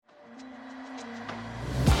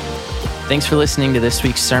Thanks for listening to this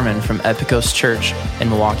week's sermon from Epikos Church in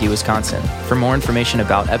Milwaukee, Wisconsin. For more information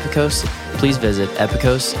about Epikos, please visit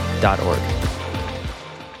epikos.org.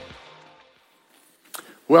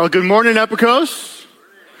 Well, good morning, Epikos.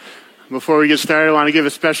 Before we get started, I want to give a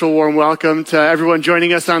special warm welcome to everyone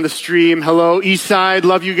joining us on the stream. Hello, Eastside,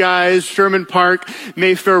 love you guys, Sherman Park,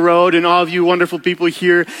 Mayfair Road, and all of you wonderful people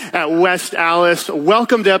here at West Allis.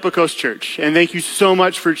 Welcome to Epikos Church, and thank you so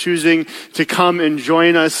much for choosing to come and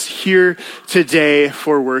join us here today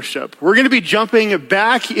for worship. We're going to be jumping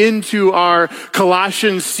back into our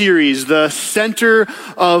Colossians series, the center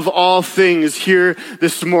of all things, here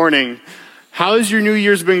this morning. How has your New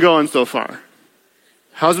Year's been going so far?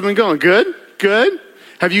 How's it been going? Good? Good?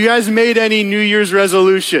 Have you guys made any New Year's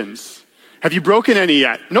resolutions? Have you broken any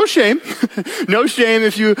yet? No shame. No shame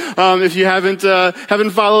if you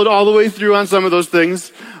haven't followed all the way through on some of those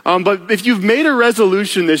things. But if you've made a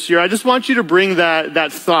resolution this year, I just want you to bring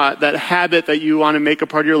that thought, that habit that you want to make a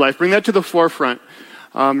part of your life, bring that to the forefront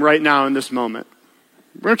right now in this moment.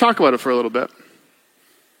 We're going to talk about it for a little bit.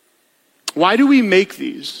 Why do we make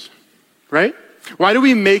these? Right? Why do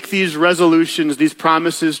we make these resolutions, these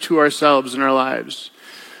promises to ourselves in our lives?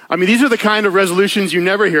 I mean, these are the kind of resolutions you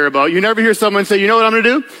never hear about. You never hear someone say, you know what I'm going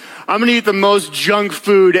to do? I'm going to eat the most junk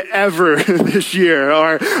food ever this year.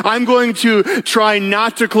 Or I'm going to try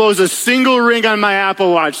not to close a single ring on my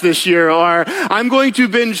Apple Watch this year. Or I'm going to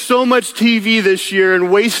binge so much TV this year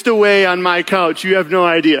and waste away on my couch. You have no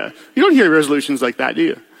idea. You don't hear resolutions like that, do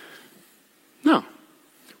you? No.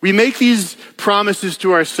 We make these promises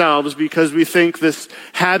to ourselves because we think this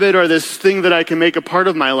habit or this thing that I can make a part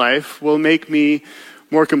of my life will make me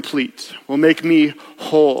more complete, will make me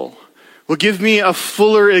whole, will give me a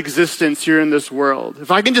fuller existence here in this world. If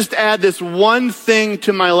I can just add this one thing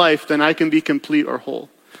to my life, then I can be complete or whole.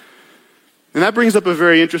 And that brings up a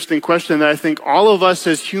very interesting question that I think all of us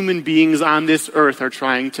as human beings on this earth are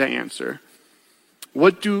trying to answer.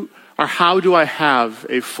 How do I have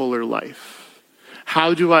a fuller life?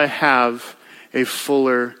 How do I have a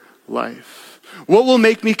fuller life? What will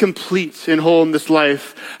make me complete and whole in this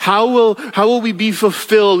life? How will we be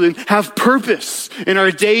fulfilled and have purpose in our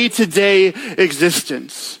day-to-day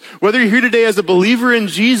existence? Whether you're here today as a believer in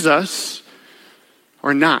Jesus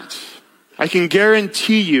or not, I can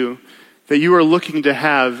guarantee you that you are looking to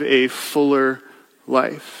have a fuller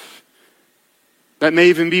life. That may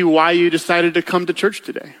even be why you decided to come to church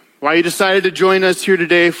today. Why you decided to join us here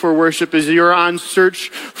today for worship is you're on search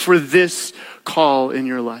for this call in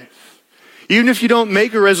your life. Even if you don't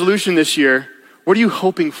make a resolution this year, what are you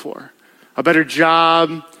hoping for? A better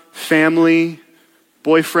job, family,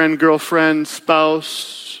 boyfriend, girlfriend,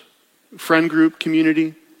 spouse, friend group,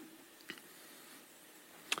 community?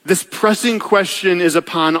 This pressing question is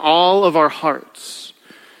upon all of our hearts.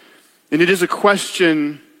 And it is a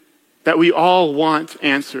question that we all want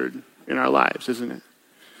answered in our lives, isn't it?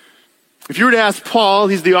 If you were to ask Paul,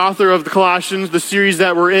 he's the author of the Colossians, the series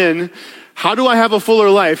that we're in, how do I have a fuller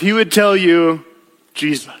life? He would tell you,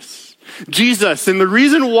 Jesus. Jesus. And the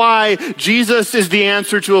reason why Jesus is the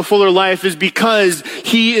answer to a fuller life is because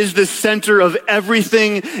he is the center of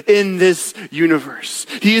everything in this universe.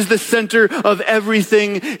 He is the center of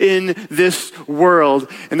everything in this world.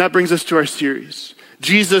 And that brings us to our series.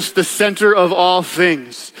 Jesus, the center of all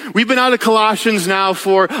things. We've been out of Colossians now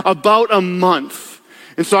for about a month.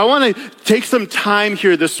 And so I want to take some time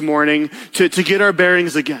here this morning to get our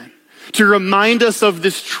bearings again, to remind us of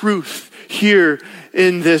this truth here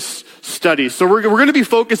in this study. So we're going to be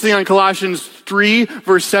focusing on Colossians 3,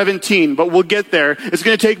 verse 17, but we'll get there. It's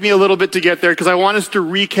going to take me a little bit to get there because I want us to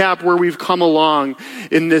recap where we've come along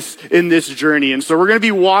in this journey. And so we're going to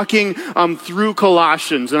be walking through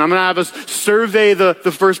Colossians, and I'm going to have us survey the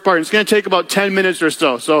first part. It's going to take about 10 minutes or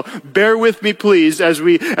so. So bear with me, please, as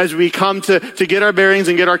we come to get our bearings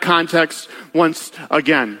and get our context once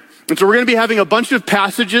again. And so we're going to be having a bunch of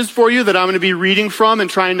passages for you that I'm going to be reading from and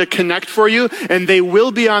trying to connect for you, and they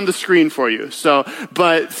will be on the screen for you. So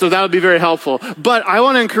that'll be very helpful. But I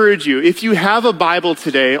want to encourage you, if you have a Bible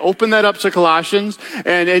today, open that up to Colossians,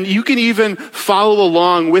 and you can even follow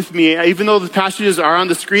along with me. Even though the passages are on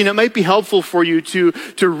the screen, it might be helpful for you to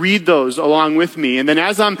read those along with me. And then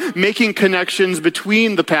as I'm making connections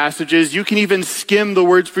between the passages, you can even skim the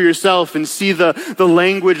words for yourself and see the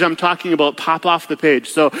language I'm talking about pop off the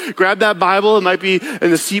page. So grab that Bible. It might be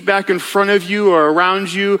in the seat back in front of you or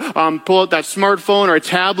around you. Pull out that smartphone or a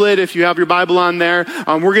tablet if you have your Bible on there.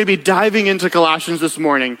 We're going to be diving into Colossians this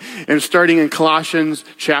morning and starting in Colossians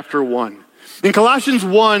chapter 1. In Colossians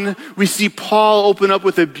 1, we see Paul open up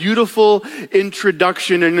with a beautiful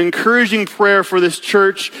introduction, an encouraging prayer for this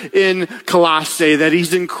church in Colossae that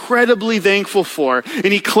he's incredibly thankful for.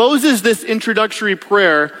 And he closes this introductory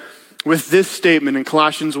prayer with this statement in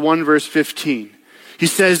Colossians 1 verse 15. He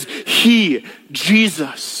says, he,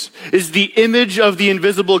 Jesus, is the image of the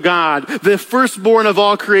invisible God, the firstborn of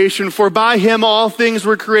all creation. For by him all things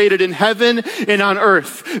were created in heaven and on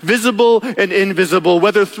earth, visible and invisible,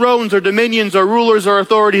 whether thrones or dominions or rulers or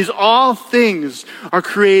authorities, all things are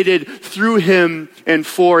created through him and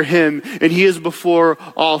for him. And he is before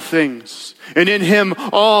all things. And in him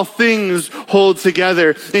all things hold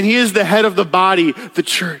together. And he is the head of the body, the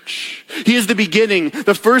church. He is the beginning,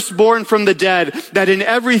 the firstborn from the dead, that in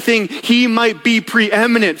everything he might be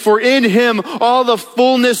preeminent. For in him all the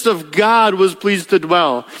fullness of God was pleased to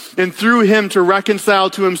dwell, and through him to reconcile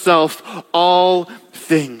to himself all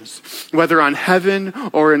things, whether on heaven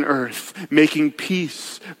or in earth, making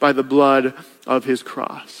peace by the blood of his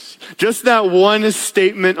cross. Just that one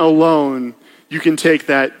statement alone, you can take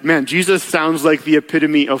that, man, Jesus sounds like the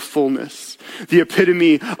epitome of fullness, the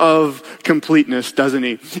epitome of completeness, doesn't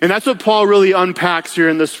he? And that's what Paul really unpacks here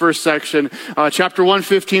in this first section. Chapter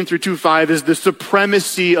 1:15 through 2:5 is the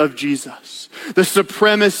supremacy of Jesus. The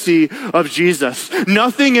supremacy of Jesus.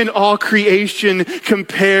 Nothing in all creation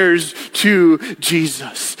compares to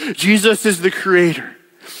Jesus. Jesus is the creator.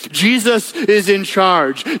 Jesus is in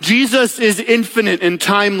charge. Jesus is infinite and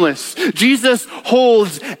timeless. Jesus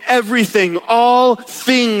holds everything, all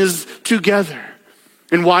things together.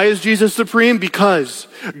 And why is Jesus supreme? Because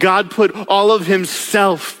God put all of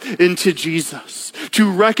himself into Jesus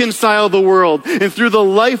to reconcile the world. And through the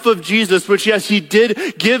life of Jesus, which yes, he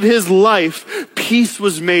did give his life, peace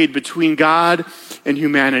was made between God and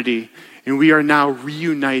humanity. And we are now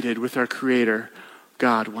reunited with our Creator,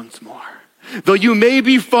 God, once more. Though you may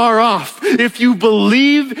be far off, if you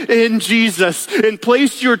believe in Jesus and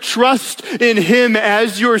place your trust in him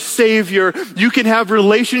as your Savior, you can have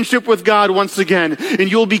relationship with God once again,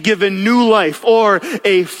 and you'll be given new life, or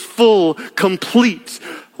a full, complete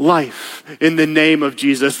life in the name of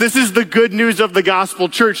Jesus. This is the good news of the gospel.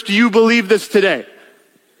 Church, do you believe this today?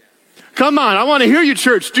 Come on, I want to hear you,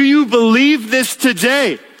 church. Do you believe this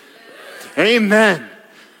today? Amen.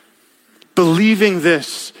 Believing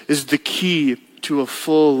this is the key to a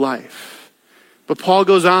full life. But Paul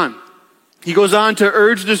goes on. He goes on to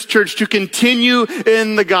urge this church to continue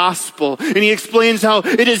in the gospel. And he explains how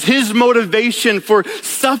it is his motivation for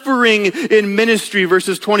suffering in ministry,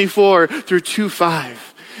 verses 24 through 2:5.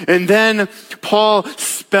 And then Paul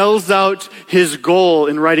spells out his goal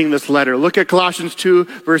in writing this letter. Look at Colossians 2,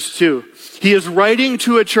 verse 2. He is writing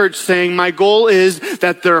to a church saying, my goal is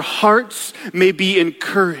that their hearts may be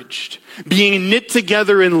encouraged, being knit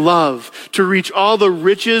together in love, to reach all the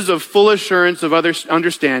riches of full assurance of other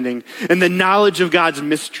understanding and the knowledge of God's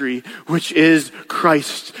mystery, which is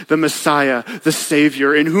Christ, the Messiah, the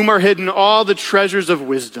Savior, in whom are hidden all the treasures of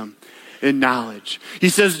wisdom and knowledge. He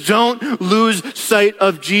says, don't lose sight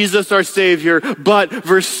of Jesus, our Savior. But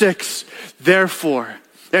verse 6, therefore,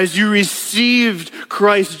 as you received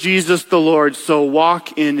Christ Jesus the Lord, so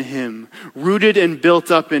walk in him, rooted and built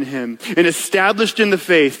up in him, and established in the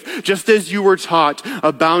faith, just as you were taught,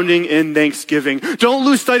 abounding in thanksgiving. Don't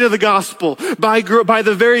lose sight of the gospel. By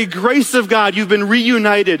the very grace of God, you've been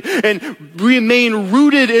reunited, and remain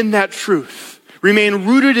rooted in that truth. Remain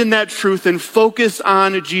rooted in that truth and focus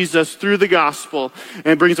on Jesus through the gospel.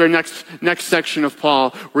 And brings our next section of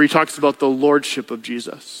Paul, where he talks about the lordship of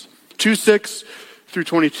Jesus. 2:6 through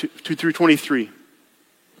 23.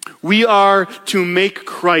 We are to make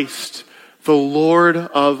Christ the Lord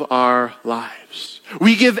of our lives.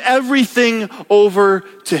 We give everything over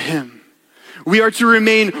to him. We are to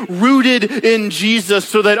remain rooted in Jesus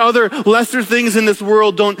so that other lesser things in this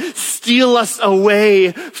world don't steal us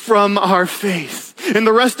away from our faith. In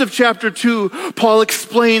the rest of chapter 2, Paul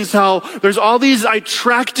explains how there's all these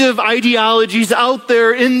attractive ideologies out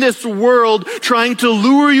there in this world trying to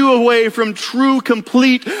lure you away from true,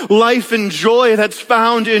 complete life and joy that's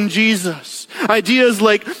found in Jesus. Ideas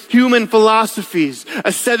like human philosophies,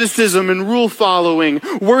 asceticism and rule following,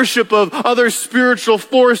 worship of other spiritual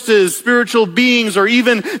forces, spiritual beings, or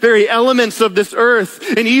even very elements of this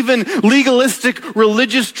earth, and even legalistic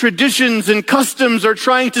religious traditions and customs are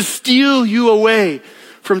trying to steal you away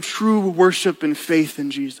from true worship and faith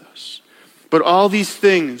in Jesus. But all these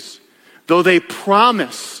things, though they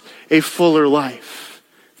promise a fuller life,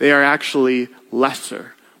 they are actually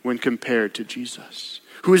lesser when compared to Jesus,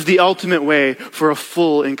 who is the ultimate way for a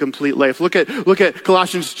full and complete life. Look at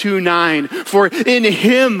Colossians 2:9. For in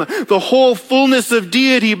him the whole fullness of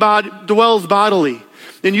deity dwells bodily,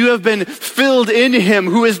 And you have been filled in him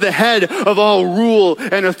who is the head of all rule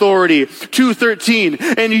and authority. 2:13,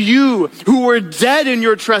 and you who were dead in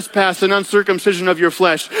your trespass and uncircumcision of your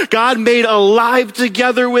flesh, God made alive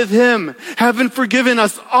together with him, having forgiven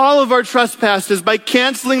us all of our trespasses by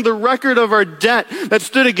canceling the record of our debt that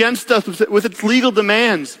stood against us with its legal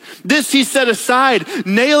demands. This he set aside,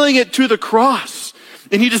 nailing it to the cross.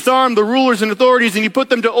 And he disarmed the rulers and authorities, and he put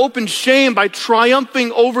them to open shame by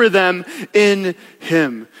triumphing over them in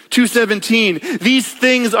him. 2:17, these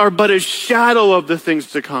things are but a shadow of the things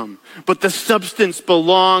to come, but the substance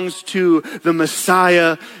belongs to the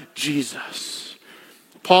Messiah, Jesus.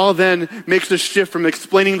 Paul then makes a shift from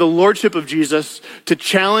explaining the lordship of Jesus to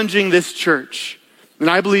challenging this church. And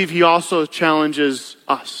I believe he also challenges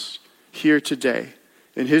us here today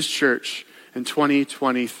in his church in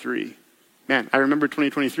 2023. Man, I remember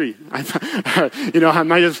 2023. I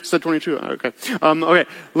might have said 22. Okay,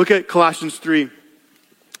 look at Colossians 3,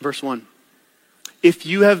 verse 1. If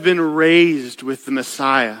you have been raised with the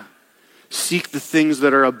Messiah, seek the things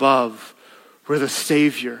that are above, where the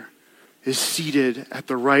Savior is seated at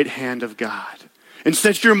the right hand of God. And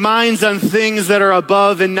set your minds on things that are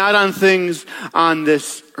above and not on things on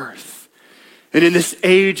this earth. And in this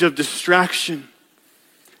age of distraction,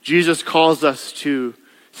 Jesus calls us to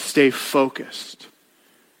stay focused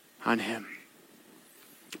on him.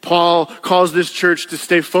 Paul calls this church to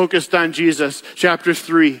stay focused on Jesus, chapter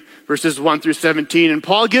 3, verses 1 through 17. And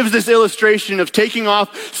Paul gives this illustration of taking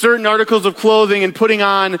off certain articles of clothing and putting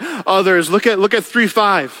on others. Look at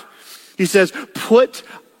 3:5. He says, put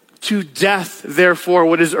to death, therefore,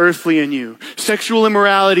 what is earthly in you. Sexual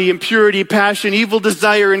immorality, impurity, passion, evil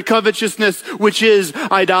desire, and covetousness, which is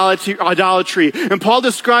idolatry. And Paul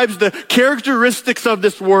describes the characteristics of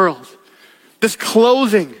this world. This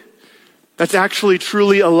clothing that's actually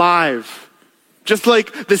truly alive. Just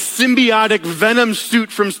like the symbiotic Venom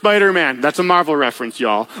suit from Spider-Man. That's a Marvel reference,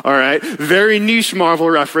 y'all. All right. Very niche Marvel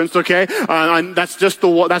reference, okay? That's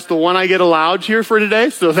the one I get allowed here for today.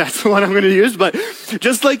 So that's the one I'm going to use. But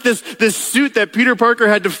just like this suit that Peter Parker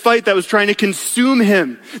had to fight that was trying to consume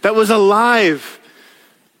him, that was alive.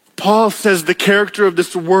 Paul says the character of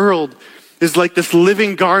this world is like this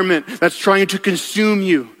living garment that's trying to consume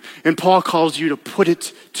you. And Paul calls you to put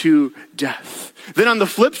it to death. Then on the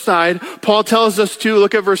flip side, Paul tells us to,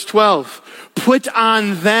 look at verse 12. Put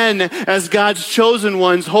on then as God's chosen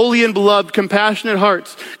ones, holy and beloved, compassionate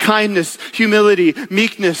hearts, kindness, humility,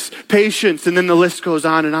 meekness, patience, and then the list goes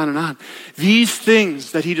on and on and on. These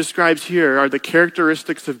things that he describes here are the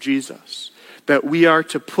characteristics of Jesus that we are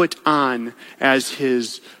to put on as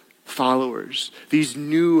his followers. These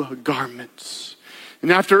new garments.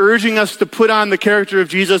 And after urging us to put on the character of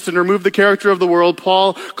Jesus and remove the character of the world,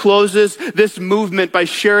 Paul closes this movement by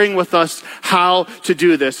sharing with us how to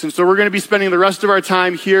do this. And so we're going to be spending the rest of our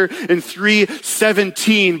time here in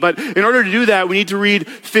 3:17. But in order to do that, we need to read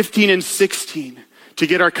 15 and 16 to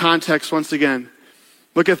get our context once again.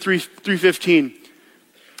 Look at 3:15.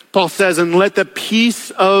 Paul says, and let the peace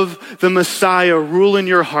of the Messiah rule in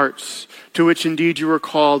your hearts, to which indeed you were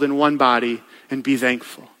called in one body, and be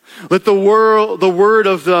thankful. Let the word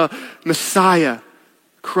of the Messiah,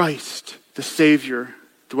 Christ, the Savior,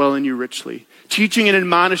 dwell in you richly, teaching and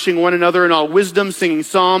admonishing one another in all wisdom, singing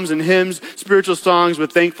psalms and hymns, spiritual songs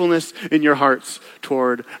with thankfulness in your hearts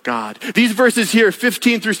toward God. These verses here,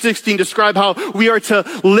 15 through 16, describe how we are to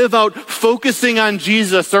live out focusing on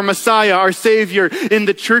Jesus, our Messiah, our Savior, in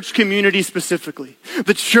the church community specifically.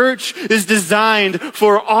 The church is designed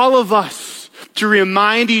for all of us to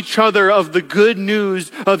remind each other of the good news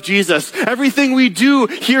of Jesus. Everything we do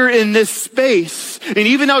here in this space, and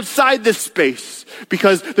even outside this space,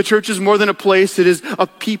 because the church is more than a place, it is a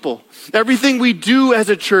people. Everything we do as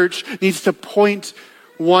a church needs to point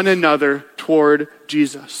one another toward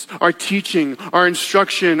Jesus. Our teaching, our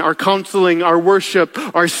instruction, our counseling, our worship,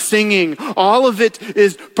 our singing, all of it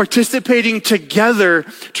is participating together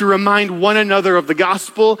to remind one another of the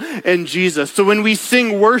gospel and Jesus. So when we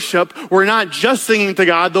sing worship, we're not just singing to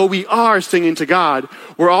God, though we are singing to God,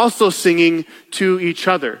 we're also singing to each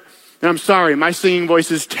other. And I'm sorry, my singing voice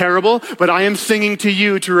is terrible, but I am singing to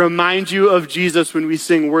you to remind you of Jesus when we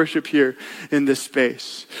sing worship here in this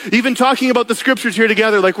space. Even talking about the scriptures here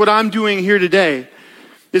together, like what I'm doing here today,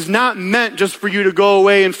 is not meant just for you to go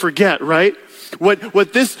away and forget, right?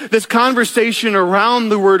 What this conversation around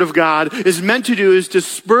the Word of God is meant to do is to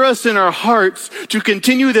spur us in our hearts to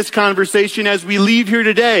continue this conversation as we leave here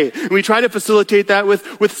today. And we try to facilitate that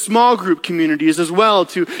with small group communities as well,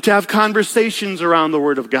 to have conversations around the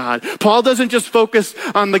Word of God. Paul doesn't just focus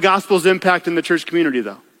on the gospel's impact in the church community,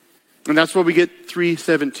 though. And that's where we get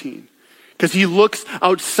 3:17. because he looks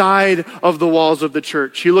outside of the walls of the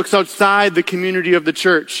church. He looks outside the community of the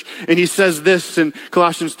church, and he says this in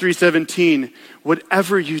Colossians 3:17,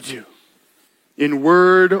 whatever you do, in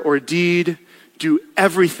word or deed, do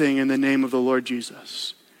everything in the name of the Lord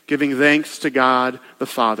Jesus, giving thanks to God the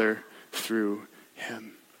Father through him.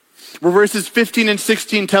 Where verses 15 and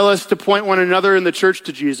 16 tell us to point one another in the church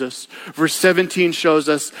to Jesus, verse 17 shows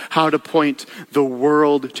us how to point the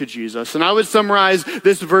world to Jesus. And I would summarize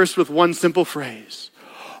this verse with one simple phrase.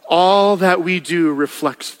 All that we do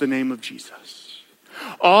reflects the name of Jesus.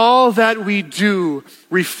 All that we do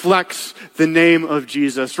reflects the name of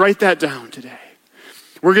Jesus. Write that down today.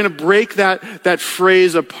 We're going to break that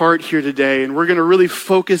phrase apart here today, and we're going to really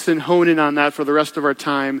focus and hone in on that for the rest of our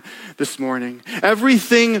time this morning.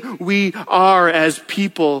 Everything we are as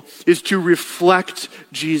people is to reflect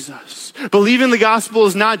Jesus. Believing the gospel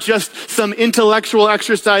is not just some intellectual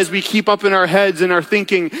exercise we keep up in our heads and our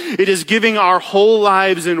thinking. It is giving our whole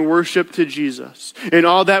lives in worship to Jesus. And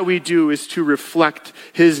all that we do is to reflect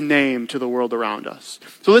his name to the world around us.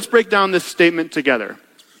 So let's break down this statement together.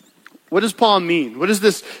 What does Paul mean? What is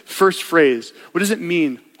this first phrase? What does it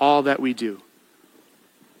mean, all that we do?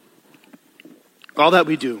 All that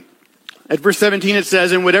we do. At verse 17 it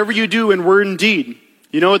says, and whatever you do in word and deed.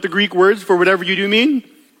 You know what the Greek words for whatever you do mean?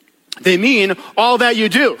 They mean all that you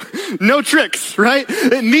do. No tricks, right?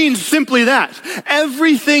 It means simply that.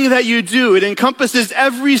 Everything that you do, it encompasses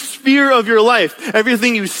every sphere of your life.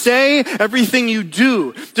 Everything you say, everything you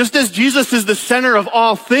do. Just as Jesus is the center of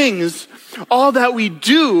all things, all that we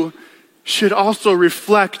do should also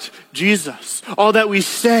reflect Jesus. All that we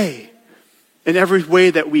say in every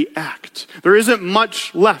way that we act. There isn't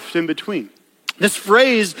much left in between. This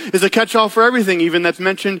phrase is a catch-all for everything, even that's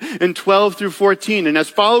mentioned in 12 through 14. And as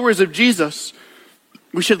followers of Jesus,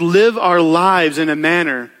 we should live our lives in a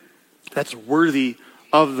manner that's worthy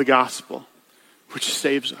of the gospel, which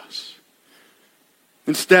saves us.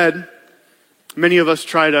 Instead, many of us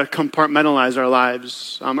try to compartmentalize our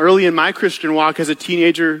lives. Early in my Christian walk as a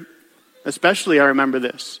teenager, especially, I remember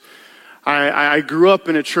this. I grew up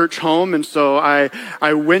in a church home, and so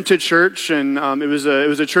I went to church, and it was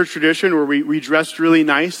a church tradition where we dressed really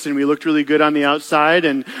nice and we looked really good on the outside,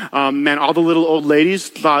 and man, all the little old ladies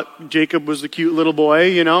thought Jacob was a cute little boy,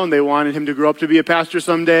 you know, and they wanted him to grow up to be a pastor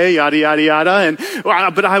someday, yada yada yada.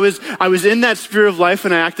 But I was in that sphere of life,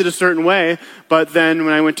 and I acted a certain way. But then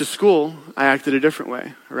when I went to school, I acted a different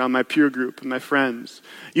way around my peer group and my friends.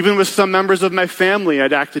 Even with some members of my family,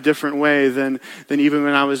 I'd act a different way than even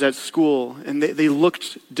when I was at school. And they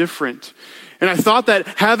looked different. And I thought that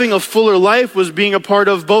having a fuller life was being a part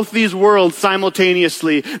of both these worlds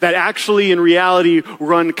simultaneously, that actually in reality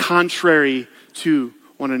run contrary to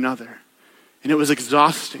one another. And it was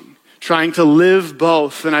exhausting trying to live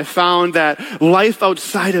both. And I found that life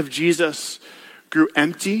outside of Jesus grew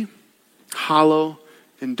empty, hollow,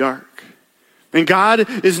 and dark. And God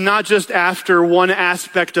is not just after one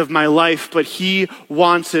aspect of my life, but he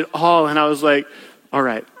wants it all. And I was like, all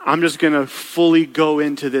right, I'm just going to fully go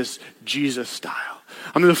into this Jesus style.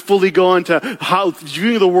 I'm going to fully go into how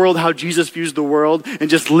viewing the world, how Jesus views the world, and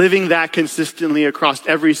just living that consistently across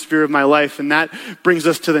every sphere of my life. And that brings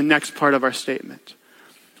us to the next part of our statement.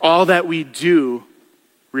 All that we do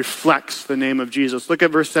reflects the name of Jesus. Look at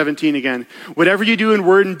verse 17 again. Whatever you do in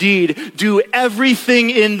word and deed, do everything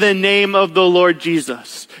in the name of the Lord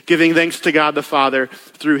Jesus, giving thanks to God the Father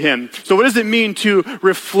through him. So what does it mean to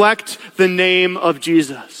reflect the name of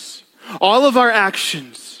Jesus? All of our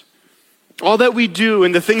actions, all that we do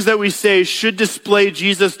and the things that we say should display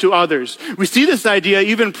Jesus to others. We see this idea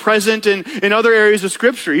even present in other areas of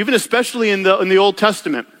Scripture, even especially in the Old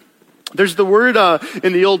Testament. There's the word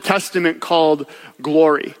in the Old Testament called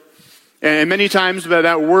glory. And many times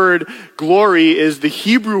that word glory is the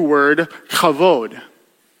Hebrew word kavod.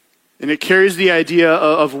 And it carries the idea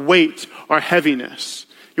of weight or heaviness.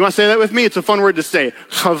 You want to say that with me? It's a fun word to say.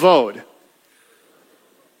 Kavod.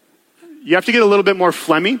 You have to get a little bit more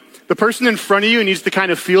phlegmy. The person in front of you needs to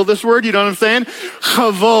kind of feel this word. You know what I'm saying?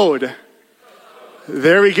 Kavod.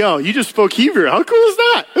 There we go. You just spoke Hebrew. How cool is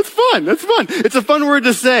that? That's fun. That's fun. It's a fun word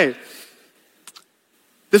to say.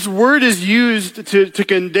 This word is used to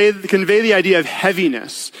convey the idea of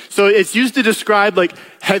heaviness. So it's used to describe like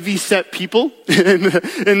heavy-set people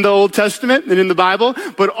in the Old Testament and in the Bible,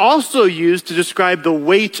 but also used to describe the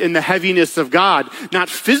weight and the heaviness of God, not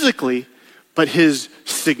physically, but his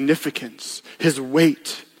significance, his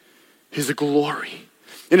weight, his glory.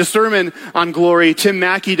 In a sermon on glory, Tim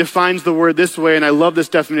Mackey defines the word this way, and I love this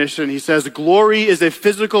definition. He says, glory is a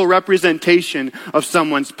physical representation of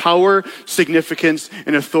someone's power, significance,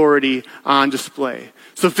 and authority on display.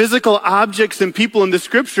 So physical objects and people in the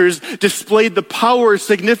scriptures displayed the power,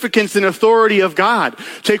 significance, and authority of God.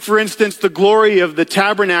 Take, for instance, the glory of the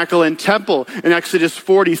tabernacle and temple in Exodus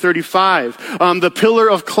 40:35. The pillar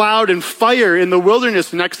of cloud and fire in the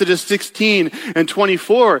wilderness in Exodus 16 and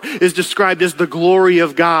 24 is described as the glory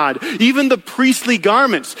of God. Even the priestly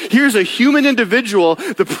garments. Here's a human individual.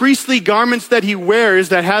 The priestly garments that he wears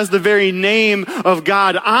that has the very name of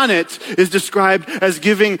God on it is described as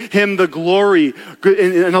giving him the glory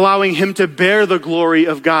and allowing him to bear the glory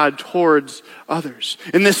of God towards others.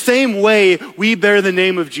 In the same way, we bear the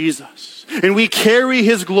name of Jesus. And we carry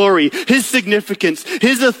his glory, his significance,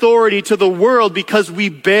 his authority to the world because we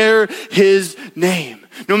bear his name.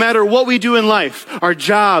 No matter what we do in life, our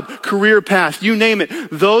job, career path, you name it,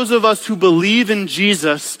 those of us who believe in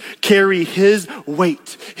Jesus carry his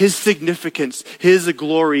weight, his significance, his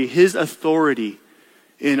glory, his authority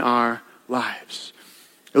in our lives.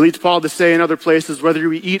 It leads Paul to say in other places, whether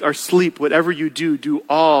we eat or sleep, whatever you do, do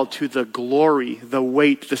all to the glory, the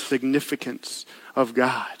weight, the significance of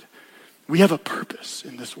God. We have a purpose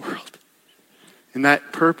in this world. And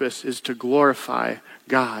that purpose is to glorify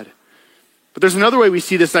God. But there's another way we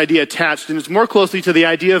see this idea attached, and it's more closely to the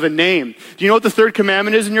idea of a name. Do you know what the third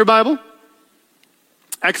commandment is in your Bible?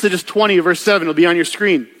 Exodus 20, verse 7. It'll be on your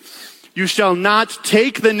screen. You shall not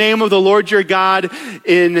take the name of the Lord your God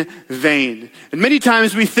in vain. And many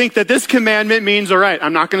times we think that this commandment means, all right,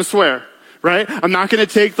 I'm not going to swear, right? I'm not going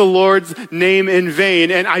to take the Lord's name in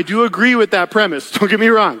vain. And I do agree with that premise. Don't get me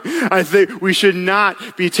wrong. I think we should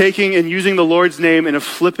not be taking and using the Lord's name in a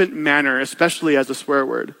flippant manner, especially as a swear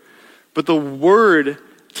word. But the word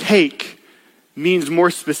take means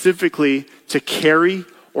more specifically to carry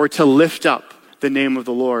or to lift up the name of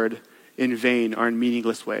the Lord in vain or in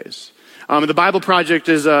meaningless ways. The Bible Project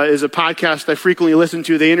is a podcast I frequently listen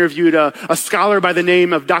to. They interviewed a scholar by the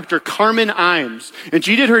name of Dr. Carmen Imes, and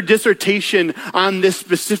she did her dissertation on this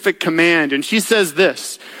specific command. And she says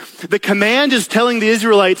this: the command is telling the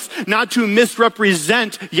Israelites not to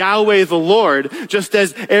misrepresent Yahweh the Lord, just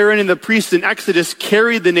as Aaron and the priests in Exodus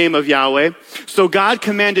carried the name of Yahweh. So God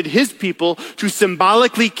commanded his people to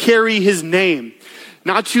symbolically carry his name.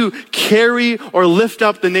 Not to carry or lift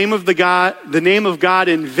up the name of God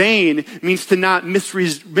in vain means to not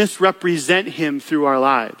misrepresent him through our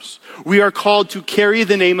lives. We are called to carry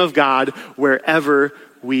the name of God wherever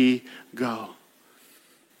we go.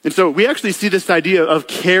 And so we actually see this idea of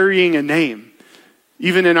carrying a name,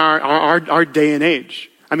 even in our day and age.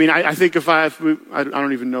 I mean, I think I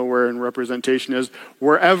don't even know where in representation is,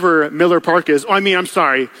 wherever Miller Park is.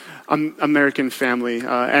 American Family,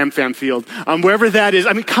 AmFam Field, wherever that is.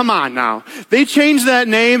 I mean, come on now. They changed that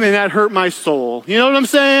name and that hurt my soul. You know what I'm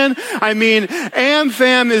saying? I mean,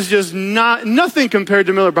 AmFam is just nothing compared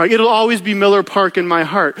to Miller Park. It'll always be Miller Park in my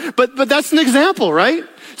heart. But that's an example, right?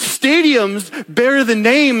 Stadiums bear the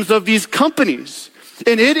names of these companies.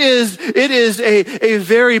 And it is a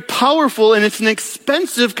very powerful and it's an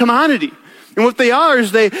expensive commodity. And what they are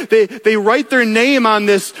is they write their name on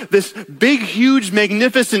this big, huge,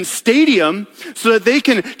 magnificent stadium so that they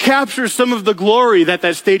can capture some of the glory that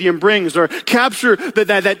stadium brings, or capture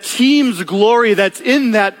that team's glory that's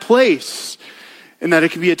in that place, and that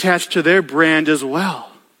it can be attached to their brand as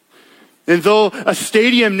well. And though a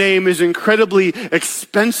stadium name is incredibly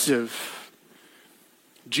expensive,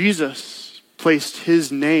 Jesus placed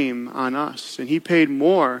his name on us, and he paid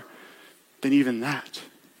more than even that.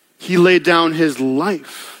 He laid down his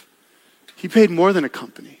life. He paid more than a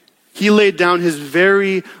company. He laid down his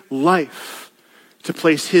very life to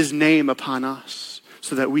place his name upon us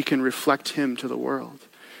so that we can reflect him to the world.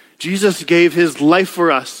 Jesus gave his life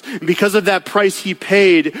for us. And because of that price he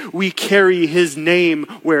paid, we carry his name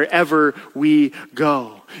wherever we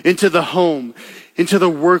go. Into the home, into the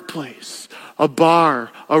workplace, a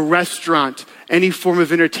bar, a restaurant, any form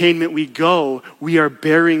of entertainment we go, we are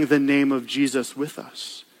bearing the name of Jesus with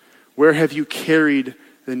us. Where have you carried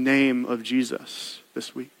the name of Jesus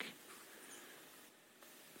this week?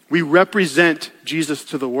 We represent Jesus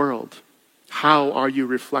to the world. How are you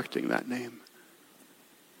reflecting that name?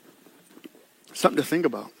 Something to think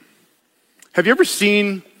about. Have you ever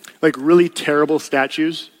seen like really terrible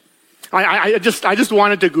statues? I just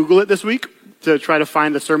wanted to Google it this week to try to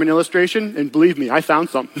find the sermon illustration, and believe me, I found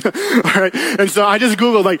some. All right, and so I just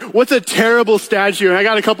Googled like, what's a terrible statue? And I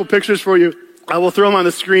got a couple pictures for you. I will throw them on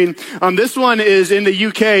the screen. This one is in the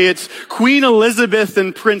UK. It's Queen Elizabeth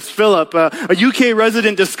and Prince Philip. A UK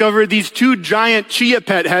resident discovered these two giant chia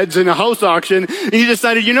pet heads in a house auction, and he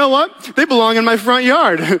decided, you know what? They belong in my front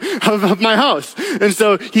yard of my house. And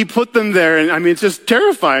so he put them there, and I mean, it's just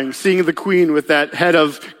terrifying seeing the Queen with that head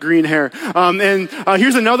of green hair.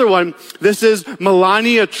 Here's another one. This is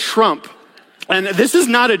Melania Trump. And this is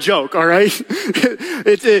not a joke, all right?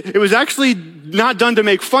 It was actually not done to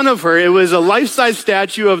make fun of her. It was a life-size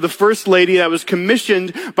statue of the First Lady that was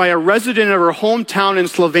commissioned by a resident of her hometown in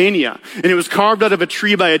Slovenia. And it was carved out of a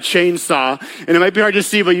tree by a chainsaw. And it might be hard to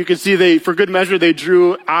see, but you can see for good measure, they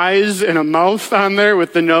drew eyes and a mouth on there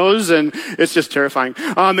with the nose, and it's just terrifying.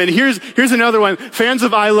 And here's another one. Fans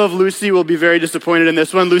of I Love Lucy will be very disappointed in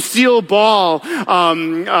this one. Lucille Ball,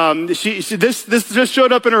 this just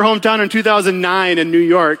showed up in her hometown in 2009 in New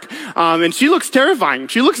York. And she looks terrifying.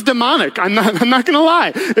 She looks demonic. I'm not going to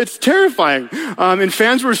lie. It's terrifying. And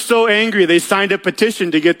fans were so angry, they signed a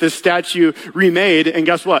petition to get this statue remade. And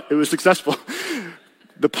guess what? It was successful.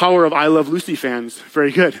 The power of I Love Lucy fans.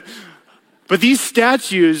 Very good. But these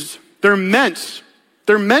statues, they're meant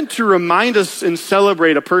to remind us and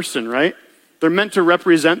celebrate a person, right? They're meant to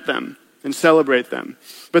represent them and celebrate them.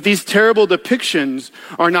 But these terrible depictions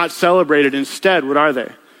are not celebrated. Instead, what are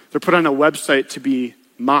they? They're put on a website to be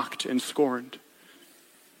mocked and scorned.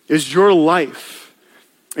 Is your life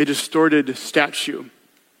a distorted statue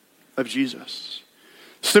of Jesus?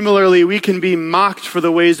 Similarly, we can be mocked for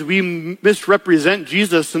the ways we misrepresent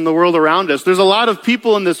Jesus in the world around us. There's a lot of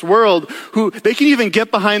people in this world who, they can even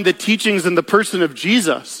get behind the teachings and the person of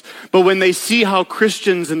Jesus. But when they see how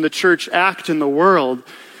Christians in the church act in the world,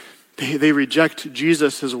 they reject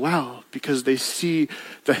Jesus as well because they see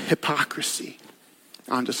the hypocrisy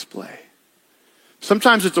on display.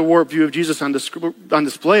 Sometimes it's a warped view of Jesus on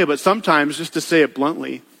display, but sometimes, just to say it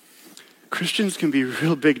bluntly, Christians can be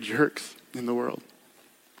real big jerks in the world.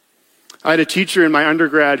 I had a teacher in my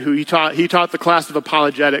undergrad who he taught the class of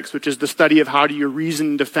apologetics, which is the study of how do you reason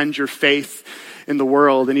and defend your faith in the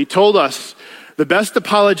world. And he told us the best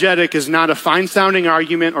apologetic is not a fine-sounding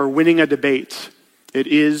argument or winning a debate. It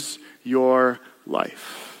is your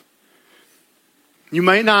life. You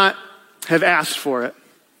might not have asked for it,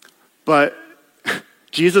 but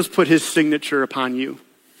Jesus put his signature upon you.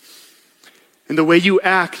 And the way you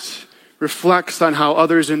act reflects on how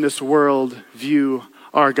others in this world view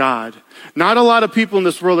our God. Not a lot of people in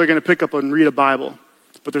this world are going to pick up and read a Bible,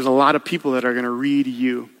 but there's a lot of people that are going to read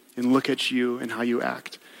you and look at you and how you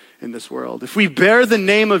act in this world. If we bear the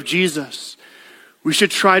name of Jesus, we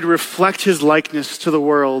should try to reflect his likeness to the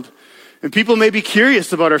world. And people may be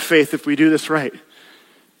curious about our faith if we do this right.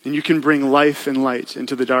 And you can bring life and light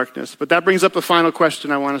into the darkness. But that brings up the final question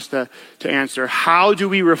I want us to answer. How do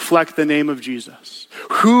we reflect the name of Jesus?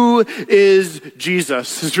 Who is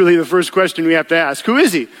Jesus? Is really the first question we have to ask. Who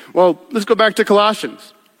is he? Well, let's go back to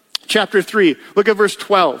Colossians chapter 3. Look at verse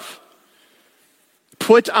 12.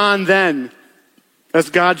 Put on then, as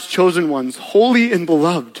God's chosen ones, holy and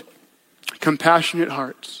beloved, compassionate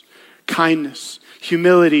hearts, kindness,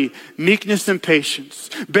 humility, meekness, and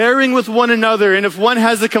patience, bearing with one another, and if one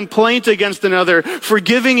has a complaint against another,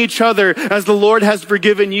 forgiving each other as the Lord has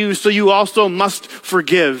forgiven you, so you also must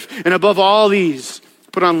forgive. And above all these,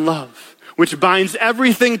 put on love, which binds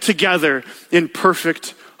everything together in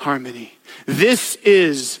perfect harmony. This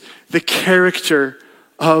is the character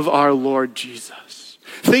of our Lord Jesus.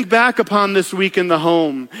 Think back upon this week in the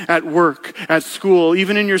home, at work, at school,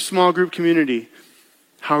 even in your small group community.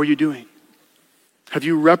 How are you doing? Have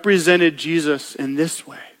you represented Jesus in this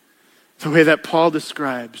way? The way that Paul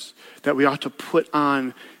describes that we ought to put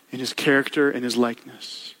on in his character and his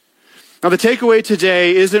likeness. Now the takeaway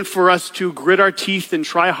today isn't for us to grit our teeth and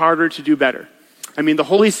try harder to do better. I mean, the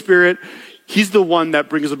Holy Spirit, he's the one that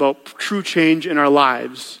brings about true change in our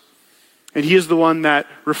lives. And he is the one that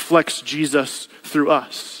reflects Jesus through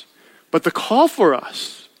us. But the call for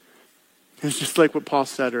us is just like what Paul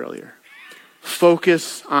said earlier.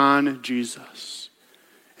 Focus on Jesus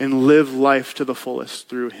and live life to the fullest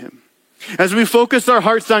through him. As we focus our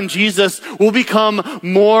hearts on Jesus, we'll become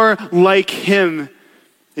more like him.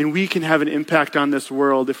 And we can have an impact on this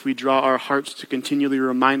world if we draw our hearts to continually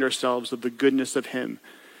remind ourselves of the goodness of him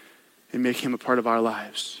and make him a part of our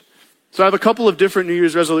lives. So I have a couple of different New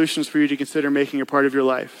Year's resolutions for you to consider making a part of your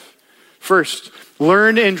life. First,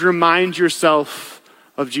 learn and remind yourself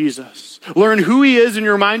of Jesus. Learn who he is and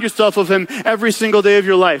remind yourself of him every single day of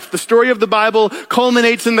your life. The story of the Bible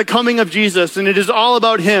culminates in the coming of Jesus, and it is all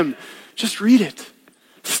about him. Just read it.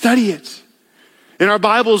 Study it. In our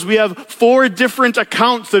Bibles, we have 4 different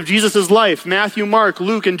accounts of Jesus' life: Matthew, Mark,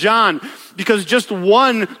 Luke, and John. because just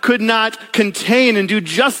one could not contain and do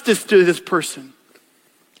justice to this person.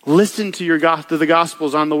 Listen to the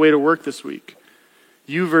Gospels on the way to work this week.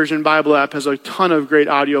 YouVersion Bible app has a ton of great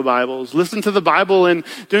audio Bibles. Listen to the Bible, and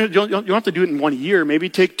you don't have to do it in 1 year. Maybe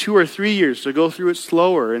take 2 or 3 years to go through it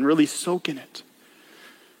slower and really soak in it.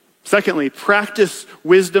 Secondly, practice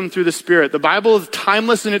wisdom through the Spirit. The Bible is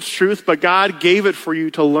timeless in its truth, but God gave it for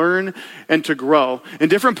you to learn and to grow.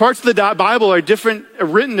 And different parts of the Bible are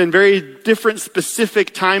written in very different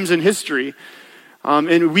specific times in history.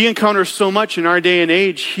 And we encounter so much in our day and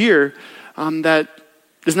age here that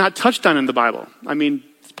is not touched on in the Bible. I mean,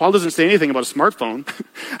 Paul doesn't say anything about a smartphone.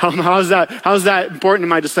 How is that important in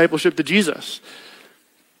my discipleship to Jesus?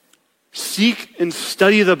 Seek and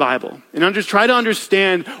study the Bible and try to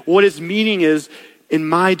understand what its meaning is in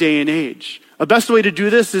my day and age. A best way to do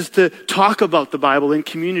this is to talk about the Bible in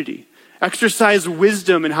community. Exercise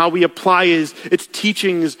wisdom in how we apply its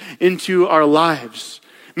teachings into our lives.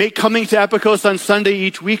 Make coming to Epikos on Sunday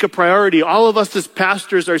each week a priority. All of us as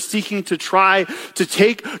pastors are seeking to try to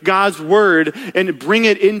take God's word and bring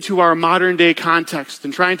it into our modern day context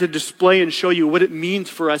and trying to display and show you what it means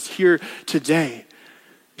for us here today.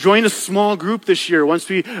 Join a small group this year once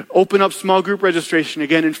we open up small group registration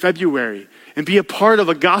again in February, and be a part of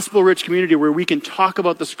a gospel-rich community where we can talk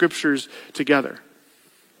about the scriptures together.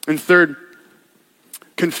 And third,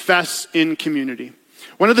 confess in community.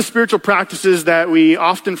 One of the spiritual practices that we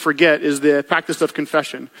often forget is the practice of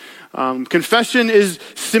confession. Confession is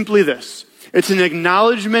simply this. It's an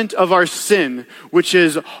acknowledgement of our sin, which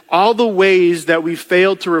is all the ways that we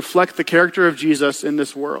failed to reflect the character of Jesus in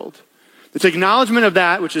this world. It's acknowledgement of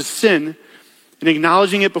that, which is sin, and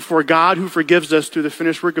acknowledging it before God who forgives us through the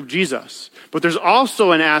finished work of Jesus. But there's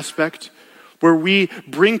also an aspect where we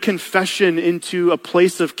bring confession into a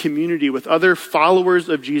place of community with other followers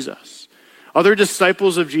of Jesus, other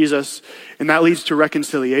disciples of Jesus, and that leads to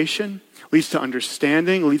reconciliation, leads to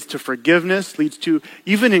understanding, leads to forgiveness, leads to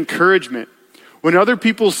even encouragement. When other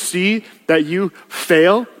people see that you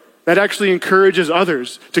fail, that actually encourages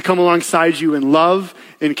others to come alongside you in love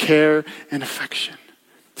and care and affection.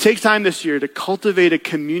 Take time this year to cultivate a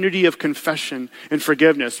community of confession and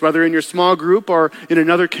forgiveness, whether in your small group or in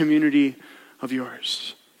another community of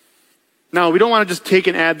yours. Now, we don't want to just take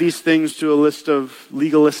and add these things to a list of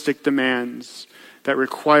legalistic demands that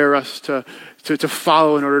require us to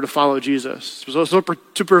follow in order to follow Jesus. So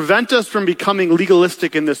to prevent us from becoming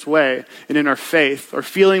legalistic in this way and in our faith, or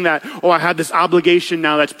feeling that, I have this obligation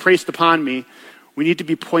now that's placed upon me, we need to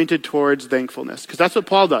be pointed towards thankfulness. Because that's what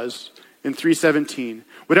Paul does in 3:17.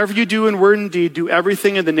 Whatever you do in word and deed, do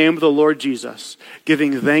everything in the name of the Lord Jesus,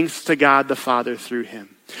 giving thanks to God the Father through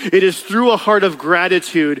him. It is through a heart of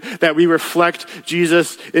gratitude that we reflect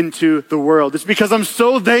Jesus into the world. It's because I'm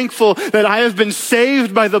so thankful that I have been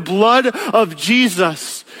saved by the blood of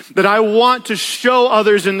Jesus that I want to show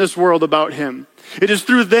others in this world about him. It is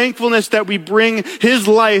through thankfulness that we bring his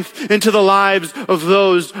life into the lives of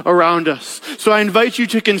those around us. So I invite you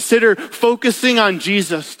to consider focusing on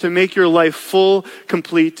Jesus to make your life full,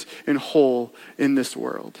 complete, and whole in this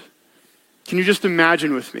world. Can you just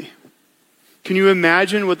imagine with me? Can you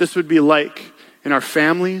imagine what this would be like in our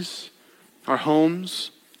families, our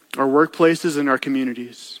homes, our workplaces, and our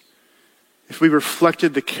communities if we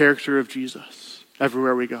reflected the character of Jesus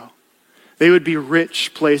everywhere we go? They would be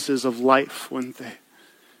rich places of life, wouldn't they?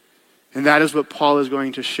 And that is what Paul is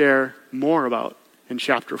going to share more about in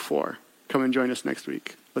chapter 4. Come and join us next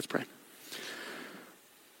week. Let's pray.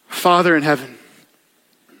 Father in heaven,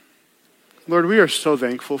 Lord, we are so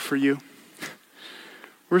thankful for you.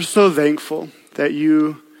 We're so thankful that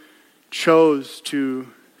you chose to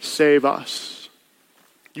save us.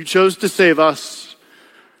 You chose to save us,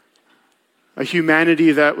 a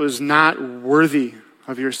humanity that was not worthy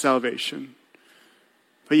of your salvation.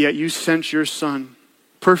 But yet you sent your Son,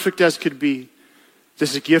 perfect as could be,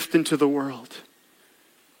 this gift into the world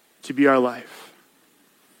to be our life.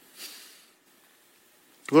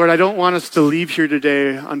 Lord, I don't want us to leave here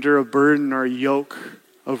today under a burden or a yoke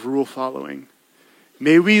of rule following.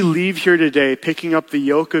 May we leave here today picking up the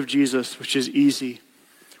yoke of Jesus, which is easy,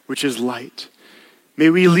 which is light. May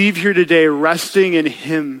we leave here today resting in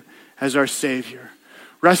him as our Savior,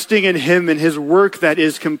 resting in him and his work that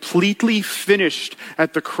is completely finished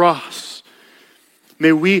at the cross.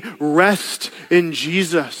 May we rest in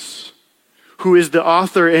Jesus, who is the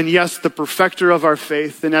author and yes, the perfecter of our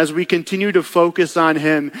faith. And as we continue to focus on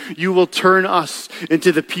him, you will turn us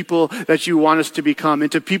into the people that you want us to become,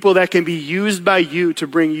 into people that can be used by you to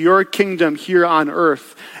bring your kingdom here on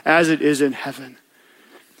earth as it is in heaven.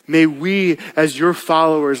 May we, as your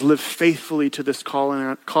followers, live faithfully to this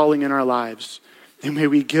calling in our lives. And may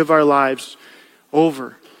we give our lives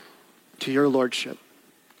over to your lordship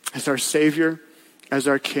as our Savior, as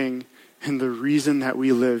our King, and the reason that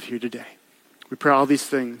we live here today. We pray all these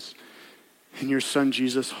things in your Son,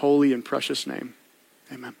 Jesus' holy and precious name.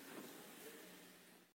 Amen.